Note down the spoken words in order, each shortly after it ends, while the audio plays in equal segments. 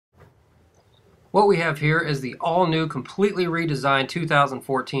What we have here is the all-new, completely redesigned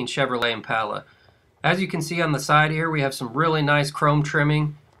 2014 Chevrolet Impala. As you can see on the side here, we have some really nice chrome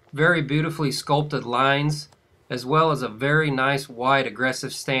trimming, very beautifully sculpted lines, as well as a very nice wide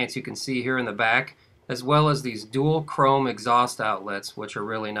aggressive stance you can see here in the back, as well as these dual chrome exhaust outlets, which are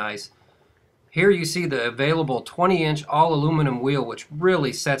really nice. Here you see the available 20-inch all-aluminum wheel, which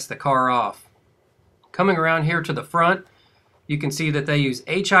really sets the car off. Coming around here to the front, you can see that they use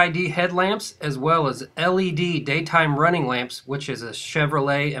HID headlamps as well as LED daytime running lamps, which is a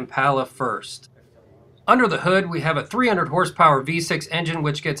Chevrolet Impala first. Under the hood, we have a 300 horsepower V6 engine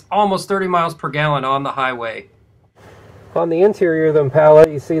which gets almost 30 miles per gallon on the highway. On the interior of the Impala,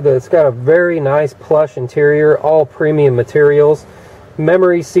 you see that it's got a very nice plush interior, all premium materials.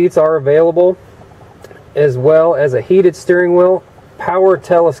 Memory seats are available, as well as a heated steering wheel, power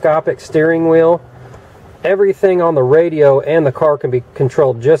telescopic steering wheel. Everything on the radio and the car can be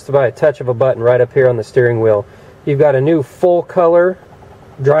controlled just by a touch of a button right up here on the steering wheel. You've got a new full color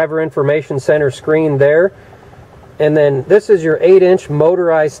driver information center screen there. And then this is your 8-inch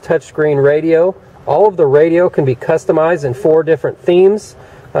motorized touchscreen radio. All of the radio can be customized in 4 different themes.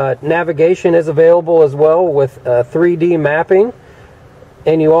 Navigation is available as well with 3D mapping.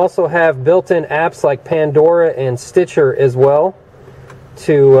 And you also have built-in apps like Pandora and Stitcher as well,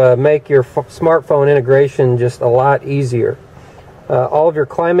 to make your smartphone integration just a lot easier. All of your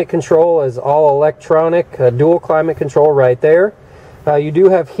climate control is all electronic, dual climate control right there. You do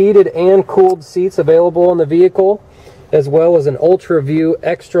have heated and cooled seats available in the vehicle, as well as an Ultra View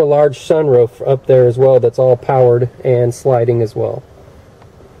extra large sunroof up there as well that's all powered and sliding as well.